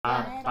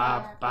All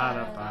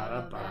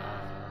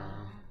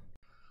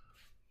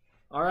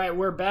right,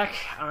 we're back.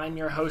 I'm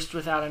your host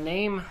without a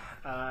name.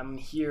 I'm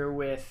here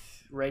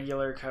with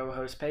regular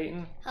co-host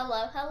Peyton.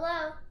 Hello,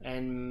 hello.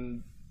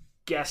 And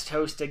guest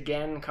host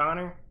again,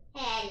 Connor.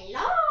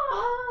 Hello.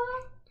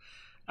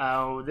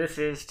 This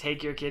is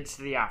Take Your Kids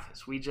to the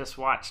Office. We just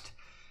watched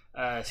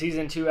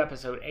Season 2,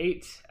 Episode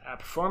 8,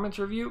 performance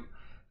review.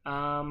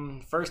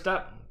 First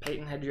up,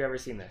 Peyton, had you ever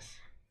seen this?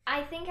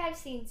 I think I've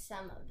seen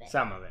some of it.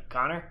 Some of it.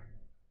 Connor?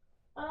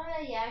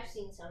 Yeah, I've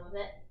seen some of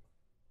it.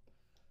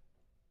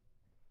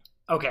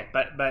 Okay,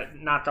 but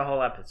not the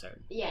whole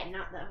episode. Yeah,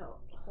 not the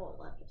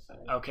whole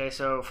episode. Okay,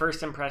 so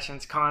first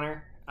impressions,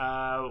 Connor.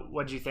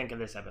 What did you think of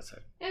this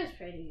episode? It was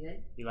pretty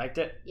good. You liked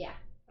it? Yeah.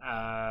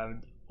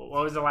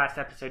 What was the last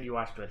episode you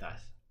watched with us?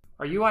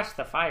 Or you watched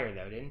The Fire,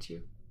 though, didn't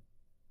you?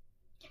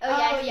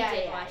 Oh, yeah,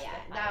 did watch The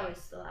Fire. That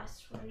was the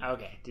last one.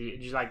 Okay.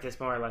 Did you like this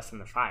more or less than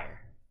The Fire?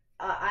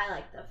 I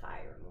like The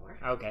Fire more.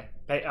 Okay.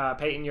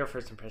 Peyton, your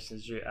first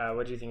impressions.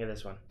 What do you think of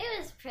this one? It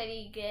was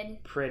pretty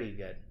good. Pretty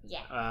good.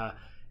 Yeah.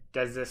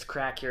 Does this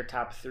crack your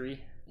top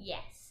 3?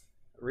 Yes.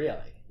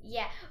 Really?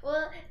 Yeah.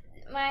 Well,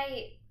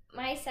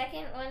 my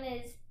second one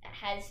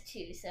has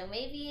 2, so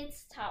maybe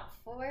it's top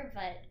 4,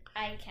 but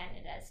I count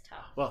it as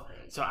top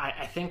 3. So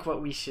I think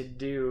what we should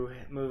do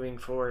moving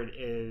forward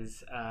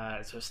is,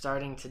 so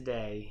starting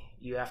today,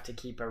 you have to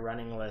keep a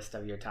running list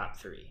of your top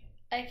 3.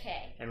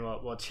 Okay. And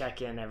we'll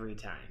check in every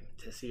time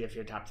to see if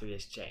your top 3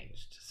 has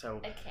changed. So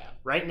Okay.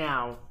 right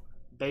now,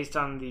 based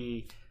on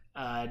the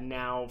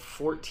now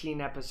 14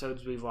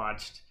 episodes we've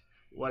watched,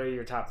 what are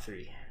your top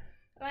 3?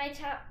 My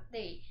top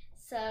 3.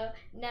 So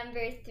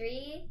number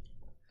 3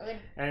 would.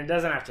 And it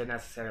doesn't have to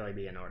necessarily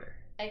be in order.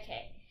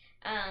 Okay.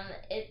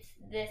 It's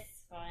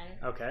this one.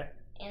 Okay.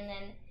 And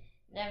then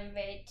number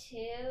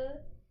 2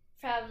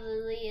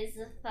 probably is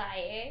The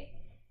Fire.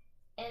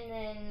 And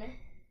then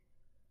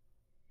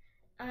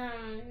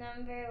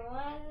number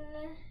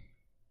 1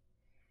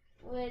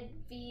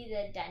 would be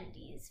the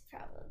Dundies,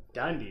 probably.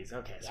 Dundies,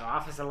 okay. Yeah. So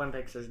Office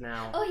Olympics is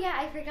now... Oh yeah,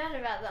 I forgot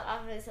about the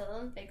Office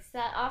Olympics.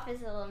 The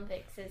Office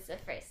Olympics is the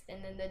first,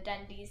 and then the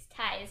Dundies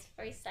ties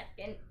for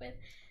second with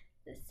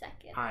the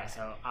second. Alright,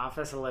 so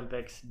Office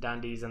Olympics,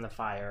 Dundies, and The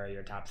Fire are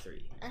your top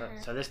 3.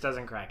 So this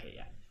doesn't crack it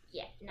yet.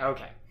 Yeah. No.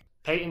 Okay.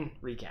 Peyton,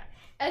 recap.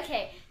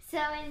 Okay, so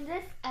in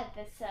this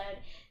episode,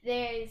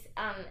 there's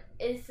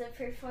is a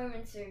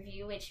performance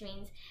review, which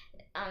means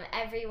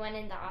everyone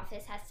in the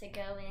office has to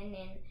go in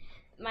and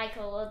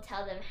Michael will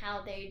tell them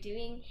how they're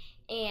doing,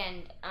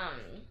 and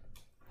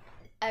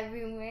a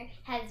rumor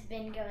has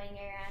been going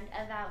around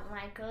about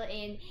Michael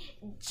and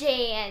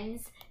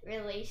Jan's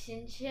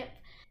relationship.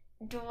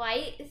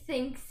 Dwight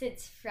thinks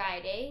it's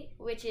Friday,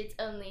 which it's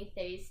only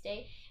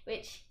Thursday,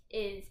 which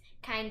is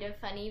kind of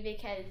funny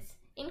because,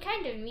 and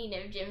kind of mean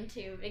of Jim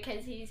too,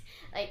 because he's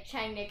like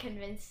trying to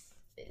convince,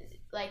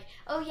 like,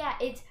 oh yeah,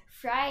 it's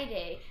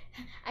Friday.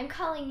 I'm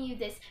calling you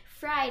this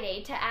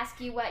Friday to ask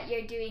you what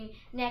you're doing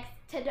next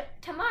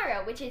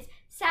tomorrow, which is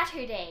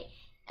Saturday.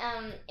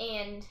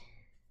 And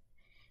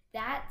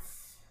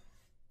that's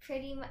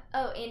pretty much.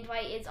 Oh, and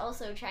Dwight is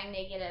also trying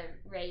to get a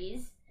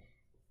raise.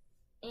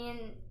 And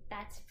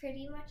that's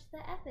pretty much the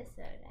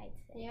episode, I'd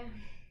say. Yeah.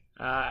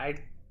 I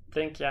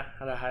think, yeah,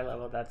 at a high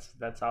level,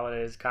 that's all it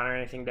is. Connor,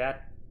 anything to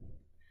add?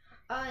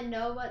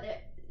 No, but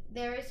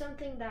there is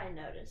something that I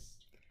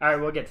noticed. All right,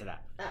 we'll get to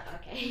that.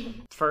 Okay.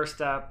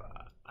 First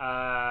up,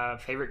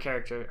 favorite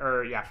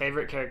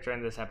character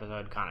in this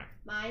episode, Connor.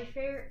 My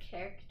favorite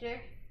character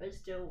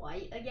was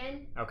Dwight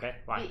again. Okay,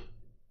 why?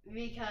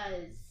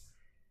 Because,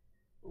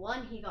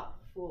 one, he got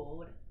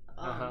fooled.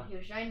 He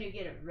was trying to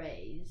get a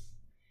raise.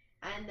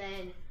 And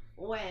then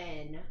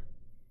when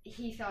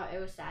he thought it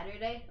was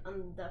Saturday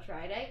on the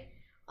Friday,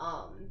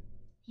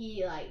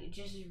 he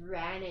just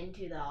ran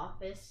into the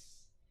office.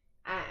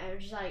 I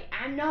was just like,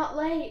 I'm not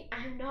late.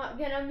 I'm not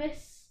gonna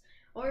miss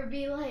or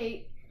be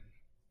late.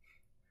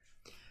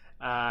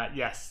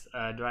 Yes,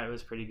 Dwight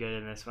was pretty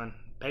good in this one.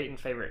 Peyton,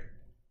 favorite?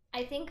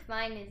 I think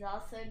mine is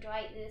also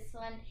Dwight this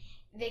one,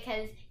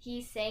 because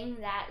he sang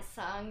that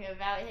song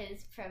about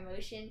his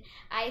promotion.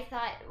 I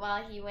thought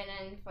while he went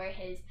in for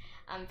his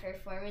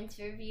performance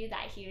review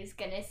that he was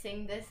gonna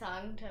sing the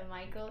song to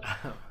Michael,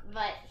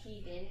 but he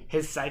didn't.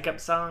 His psych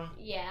up song?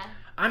 Yeah.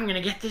 I'm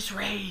gonna get this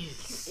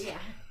raise. Yeah.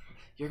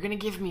 You're gonna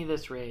give me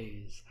this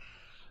raise.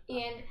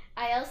 And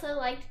I also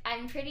liked,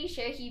 I'm pretty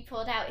sure he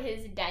pulled out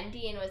his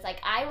Dundee and was like,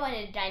 I want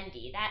a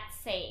Dundee.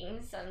 That's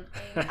saying something.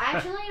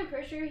 Actually, I'm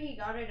pretty sure he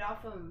got it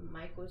off of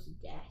Michael's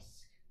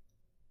desk.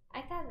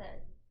 I thought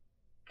that.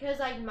 Because,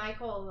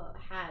 Michael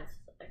has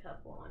a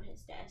couple on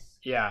his desk.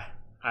 Yeah,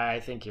 I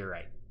think you're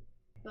right.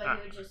 But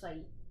he was just,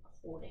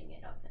 holding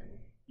it up and...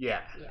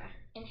 Yeah. Yeah.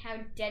 And how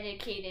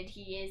dedicated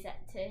he is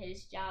to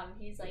his job.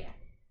 He's like,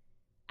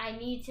 I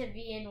need to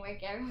be in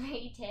work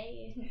every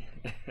day.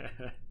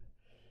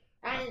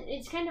 And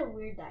it's kind of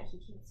weird that he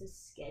keeps a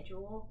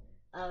schedule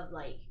of,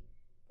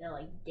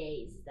 the,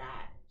 days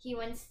that... He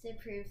wants to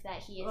prove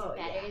that he is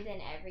better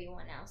than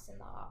everyone else in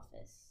the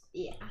office.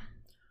 Yeah.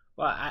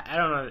 Well, I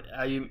don't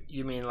know.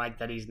 You mean like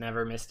that he's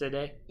never missed a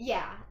day?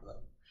 Yeah.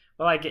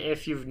 Well, like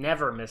if you've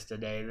never missed a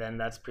day, then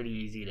that's pretty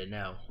easy to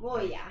know.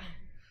 Well, yeah.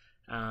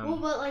 Well,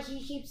 Um, but like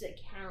he keeps a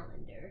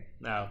calendar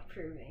no.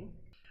 proving.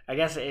 I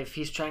guess if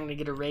he's trying to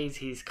get a raise,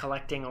 he's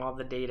collecting all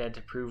the data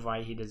to prove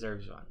why he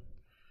deserves one.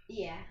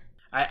 Yeah.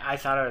 I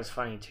thought it was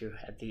funny too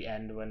at the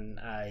end when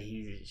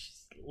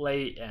he's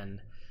late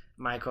and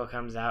Michael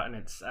comes out and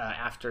it's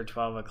after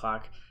 12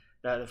 o'clock.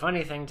 The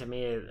funny thing to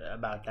me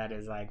about that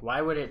is like,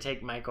 why would it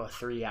take Michael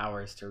 3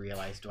 hours to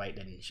realize Dwight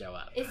didn't show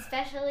up?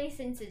 Especially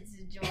since it's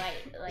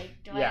Dwight.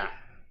 Like, Dwight. Yeah.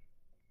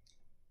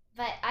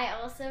 But I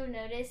also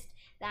noticed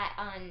that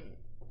on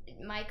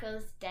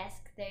Michael's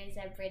desk there's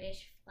a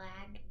British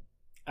flag.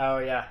 Oh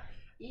yeah.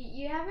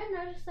 You haven't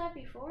noticed that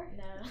before?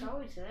 No. It's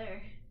always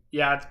there.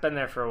 Yeah, it's been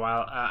there for a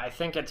while. I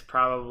think it's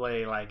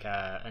probably like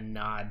a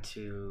nod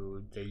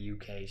to the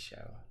UK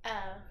show.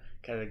 Oh.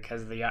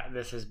 Because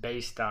this is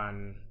based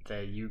on the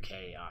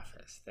UK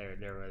office. There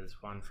was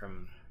one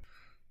from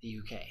the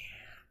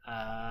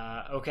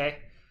UK. Okay.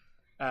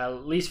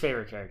 Least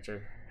favorite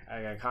character.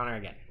 I got Connor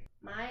again.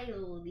 My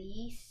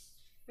least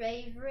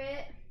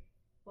favorite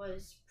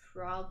was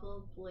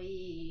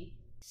probably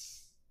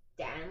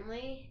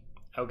Stanley.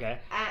 Okay.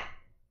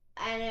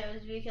 And it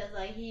was because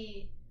like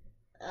he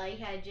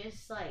had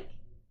just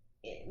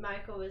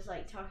Michael was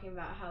like talking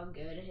about how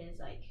good his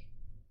like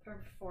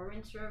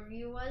performance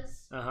review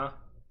was. Uh-huh.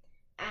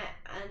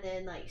 And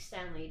then like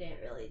Stanley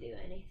didn't really do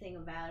anything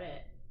about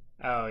it.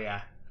 Oh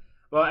yeah.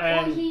 Well,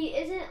 and Well, he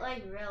isn't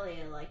like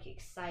really a like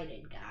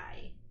excited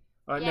guy.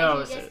 well, Yeah,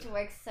 no. he just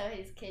works so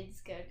his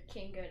kids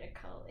can go to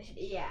college.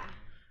 Yeah.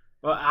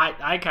 Well,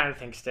 I kind of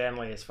think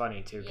Stanley is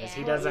funny too because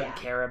he Yeah. doesn't Yeah.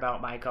 care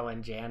about Michael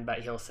and Jan, but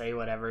he'll say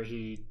whatever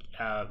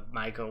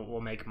Michael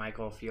will make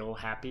Michael feel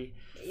happy.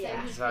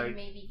 Yeah. So he Sorry. can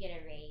maybe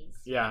get a raise.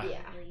 Yeah.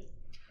 Yeah. probably.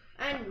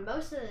 And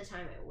most of the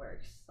time it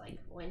works, like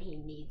when he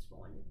needs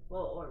one.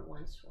 Well, or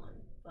wants one.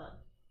 But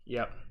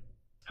Yep.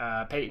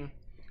 Peyton.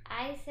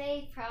 I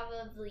say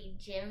probably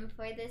Jim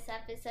for this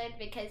episode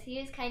because he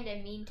was kind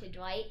of mean to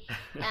Dwight.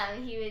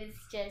 He was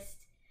just,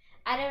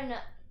 I don't know,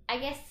 I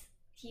guess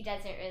he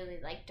doesn't really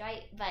like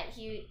Dwight, but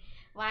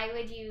why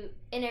would you,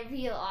 in a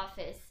real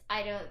office,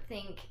 I don't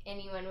think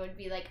anyone would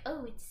be like,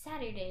 oh, it's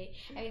Saturday,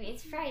 I mean,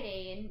 it's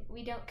Friday, and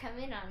we don't come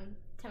in on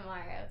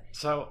tomorrow.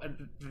 So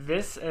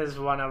this is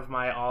one of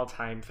my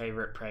all-time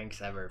favorite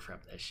pranks ever from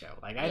this show.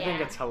 Like I think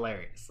Yeah. it's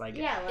hilarious. Like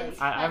yeah, like It's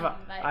I've fun,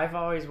 but- I've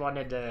always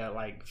wanted to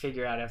like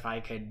figure out if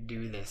I could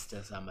do this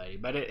to somebody,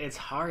 but it's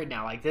hard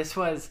now. Like this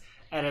was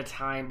at a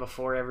time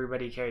before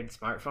everybody carried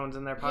smartphones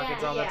in their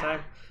pockets Yeah, all the yeah.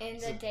 time. In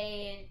the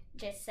day, it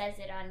just says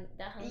it on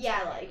the home Yeah,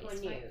 screen like of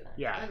when your you- smartphone.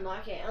 Yeah.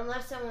 unlock it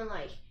unless someone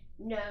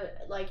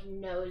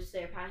knows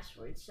their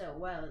password so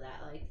well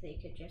that like they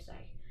could just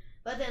like.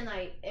 But then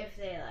like if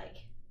they like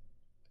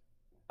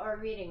are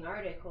reading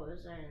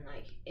articles and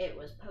like it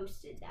was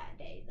posted that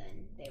day,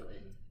 then they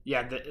would.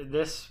 Yeah,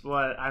 this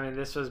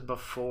was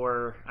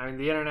before. I mean,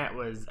 the internet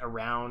was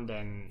around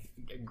and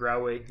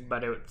growing,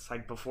 but it's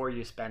like before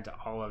you spent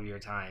all of your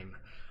time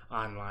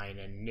online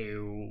and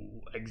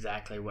knew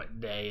exactly what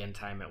day and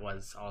time it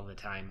was all the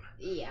time.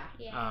 Yeah.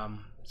 Yeah.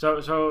 So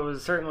it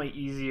was certainly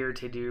easier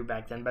to do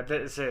back then, but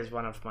this is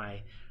one of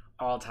my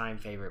all-time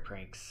favorite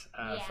pranks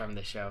Yeah. from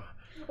the show.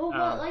 Well,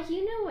 but like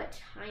you know what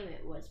time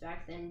it was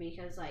back then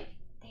because like.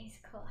 These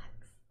clocks.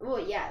 Well,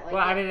 yeah. Like,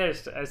 Well, I mean,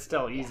 it's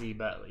still easy,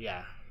 but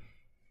yeah,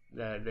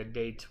 the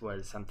date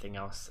was something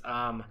else.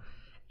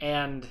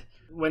 And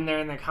when they're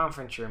in the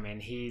conference room and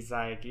he's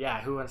like,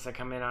 yeah, who wants to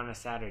come in on a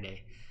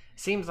Saturday?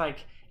 Seems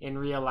like in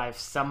real life,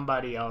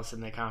 somebody else in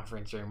the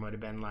conference room would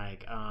have been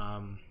like,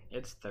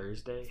 it's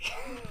Thursday.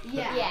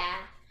 Yeah. Yeah.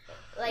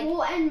 Like,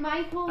 well, and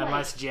Michael. Like,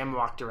 Unless Jim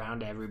walked around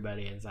to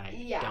everybody and was like,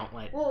 yeah. don't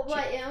let. Well, Jim-"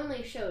 but it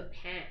only showed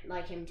Pam,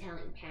 like him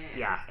telling Pam.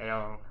 Yeah,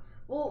 it'll.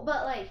 Well,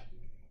 but like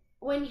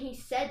when he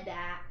said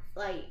that,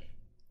 like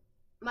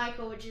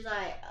Michael was just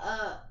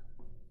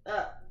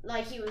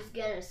like he was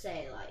gonna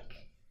say like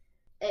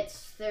it's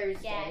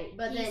Thursday, Yeah,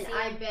 but he then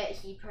I seemed- bet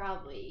he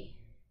probably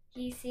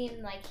he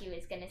seemed like he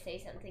was gonna say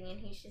something, and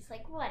he's just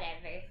like,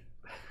 whatever.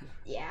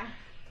 yeah.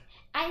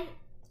 I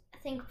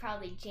think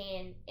probably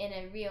Jan, in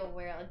a real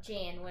world,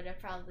 Jan would have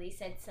probably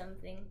said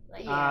something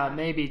like, Yeah.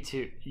 Maybe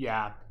two.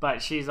 Yeah,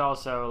 but she's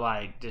also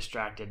like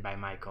distracted by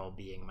Michael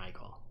being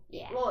Michael.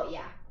 yeah. Well,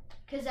 yeah,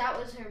 because that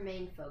was her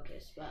main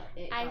focus, but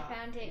I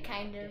found it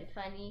kind of interrupted.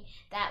 funny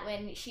that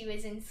when she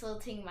was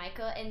insulting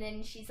Michael, and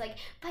then she's like,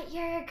 but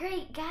you're a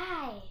great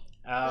guy.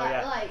 Oh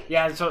yeah. Like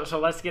Yeah, so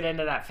let's get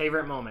into that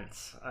favorite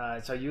moments.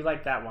 So you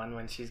like that one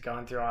when she's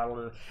going through all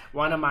of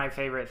one of my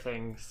favorite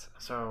things.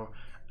 So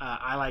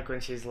I like when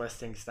she's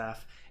listing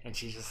stuff and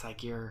she's just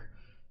like, you're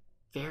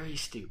very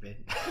stupid.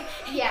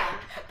 yeah.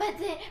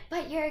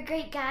 But you're a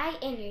great guy,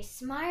 and you're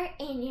smart,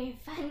 and you're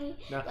funny.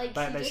 No, Like,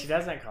 but she she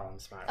doesn't call him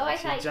smart. Oh, I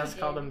she thought you just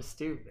called did. him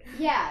stupid.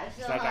 Yeah,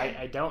 She's so like, like,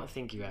 I don't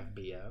think you have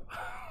BO.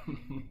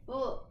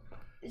 well,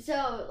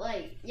 so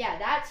like, yeah,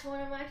 that's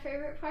one of my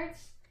favorite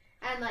parts.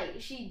 And like,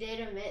 she did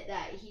admit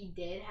that he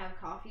did have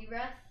coffee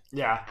breath.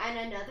 Yeah. And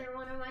another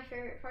one of my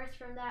favorite parts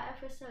from that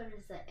episode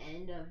is the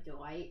end of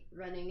Dwight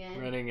running in.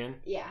 Running in.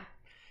 Yeah.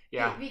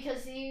 Yeah.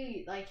 Because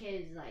he, like,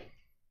 his, like,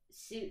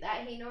 suit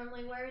that he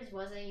normally wears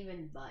wasn't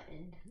even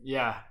buttoned.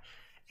 Yeah.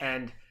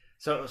 And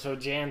so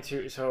Jan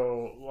too.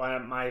 So one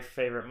of my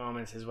favorite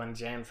moments is when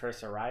Jan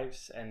first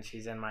arrives and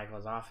she's in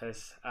Michael's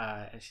office,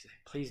 and she's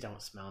like, "Please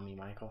don't smell me,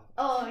 Michael."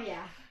 Oh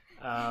yeah.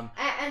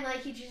 And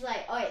like he's just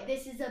like, "All right,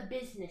 this is a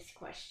business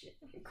question."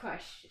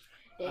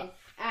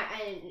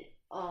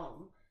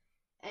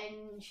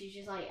 And she's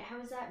just like, "How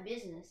is that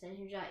business?" And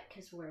he's like,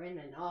 "'Cause we're in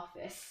an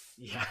office."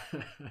 Yeah.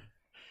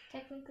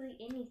 Technically,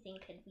 anything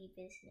could be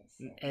business.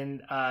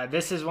 And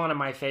this is one of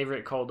my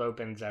favorite cold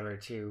opens ever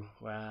too.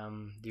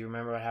 Do you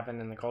remember what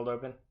happened in the cold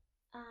open?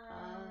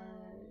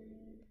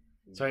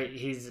 So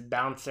he's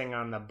bouncing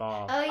on the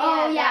ball.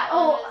 Oh yeah.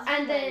 Oh,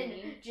 And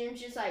then Jim's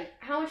just like,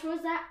 "How much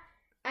was that?"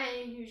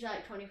 And he's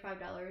like,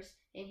 $25.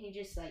 And he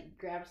just like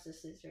grabs the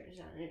scissors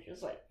and it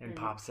just like and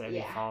pops it and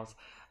he falls.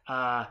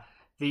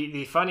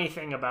 The funny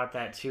thing about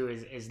that too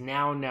is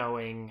now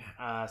knowing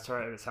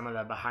sort of some of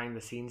the behind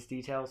the scenes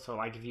details. So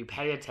like if you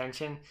pay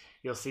attention,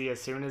 you'll see as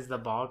soon as the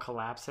ball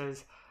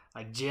collapses,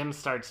 like Jim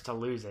starts to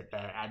lose it.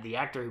 The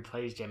actor who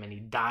plays Jim, and he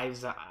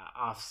dives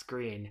off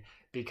screen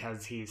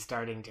because he's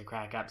starting to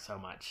crack up so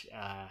much.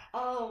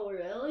 Oh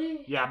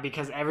really? Yeah,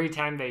 because every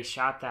time they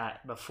shot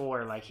that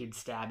before, like he'd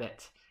stab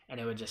it and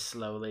it would just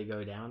slowly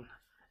go down.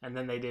 And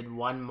then they did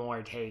one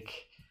more take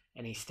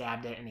and he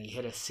stabbed it and he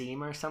hit a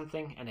seam or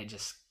something and it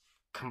just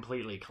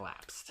completely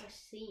collapsed.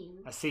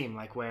 A seam,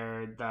 like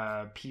where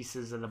the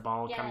pieces of the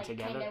ball come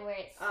together. Kind of where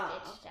it's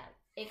stitched up,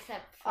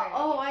 except for.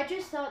 I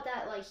just thought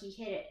that like he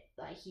hit it,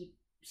 like he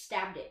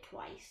stabbed it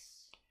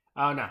twice.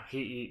 Oh no,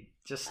 he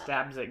just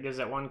stabs it, gives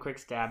it one quick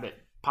stab, it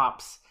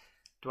pops.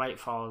 Dwight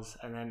falls,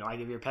 and then like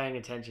if you're paying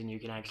attention, you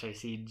can actually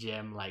see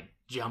Jim like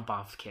jump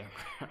off camera.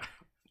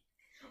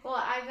 Well,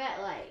 I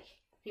bet like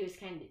he was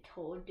kind of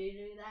told to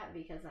do that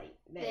because like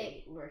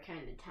they were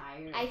kind of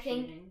tired. I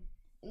think. Shooting.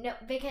 No,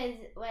 because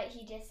what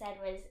he just said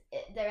was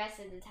the rest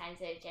of the times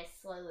it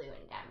just slowly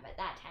went down, but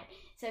that time,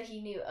 so he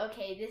knew,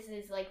 okay, this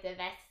is like the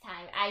best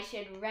time. I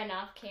should run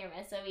off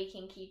camera so we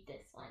can keep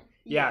this one.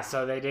 Yeah,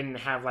 so they didn't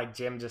have like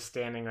Jim just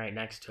standing right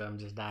next to him,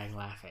 just dying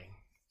laughing.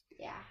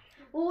 Yeah.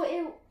 Well,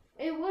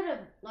 it would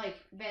have like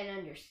been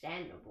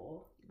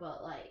understandable,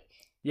 but like.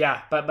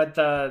 Yeah, but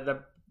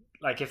the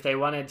like if they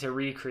wanted to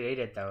recreate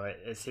it though,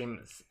 it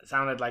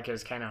sounded like it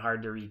was kind of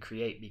hard to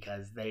recreate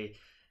because they.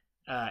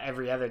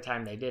 Every other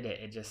time they did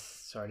it, it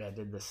just sort of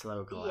did the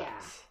slow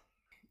collapse.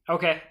 Yeah.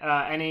 Okay.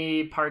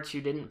 Any parts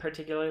you didn't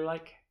particularly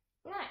like?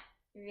 Not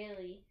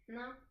really.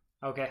 No.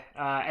 Okay.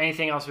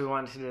 Anything else we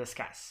wanted to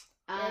discuss?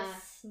 The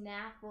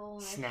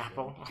Snapple.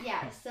 Snapple.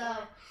 Yeah. So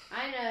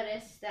I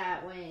noticed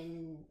that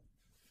when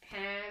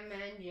Pam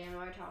and Jim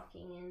are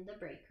talking in the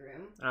break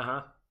room,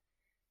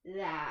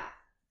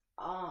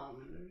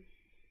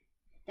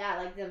 that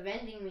like the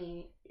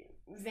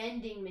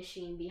vending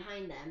machine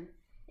behind them.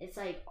 It's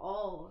like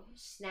all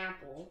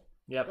Snapple,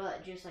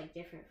 but just like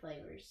different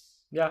flavors.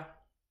 Yeah,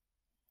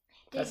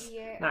 that's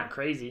not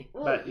crazy,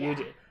 but yeah.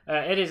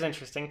 It is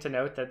interesting to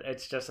note that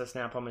it's just a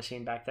Snapple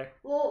machine back there.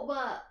 Well,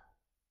 but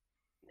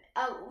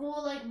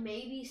like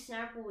maybe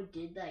Snapple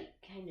did like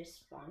kind of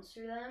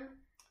sponsor them,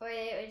 or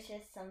it was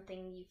just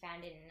something you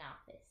found in an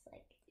office,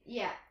 like.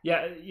 Yeah.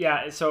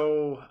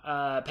 So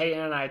Peyton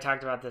and I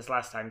talked about this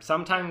last time.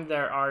 Sometimes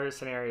there are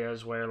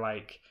scenarios where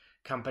like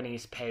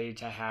companies pay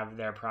to have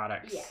their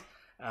products. Yeah.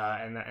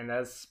 And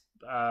that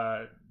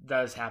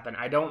does happen.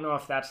 I don't know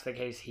if that's the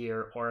case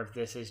here or if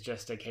this is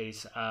just a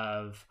case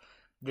of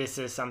this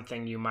is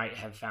something you might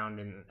have found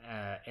in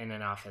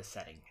an office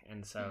setting,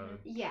 and so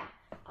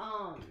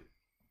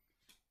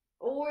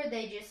or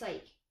they just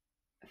like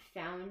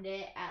found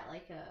it at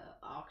like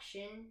a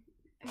auction.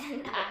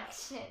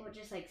 Or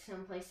just like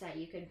someplace that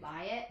you could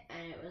buy it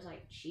and it was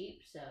like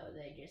cheap, so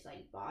they just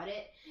like bought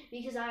it.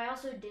 Because I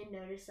also did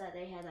notice that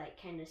they had like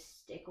kind of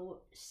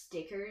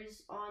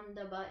stickers on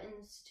the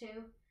buttons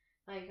too,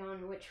 like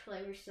on which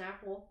flavor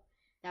Snapple.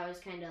 That was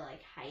kind of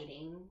like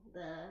hiding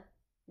the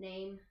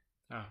name.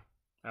 Oh,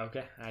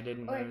 okay. I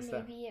didn't notice that. Or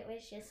maybe it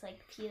was just like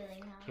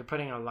peeling off. You're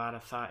putting a lot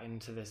of thought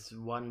into this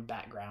one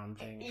background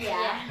thing.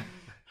 Yeah.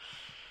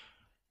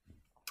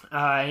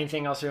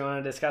 Anything else we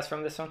want to discuss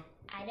from this one?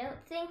 I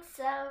don't think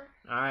so.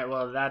 All right,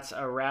 well, that's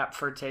a wrap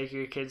for Take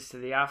Your Kids to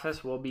the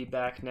Office. We'll be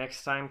back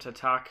next time to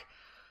talk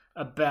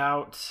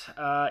about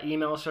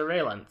email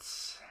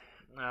surveillance.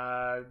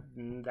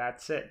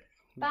 That's it.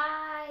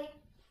 Bye.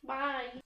 Bye.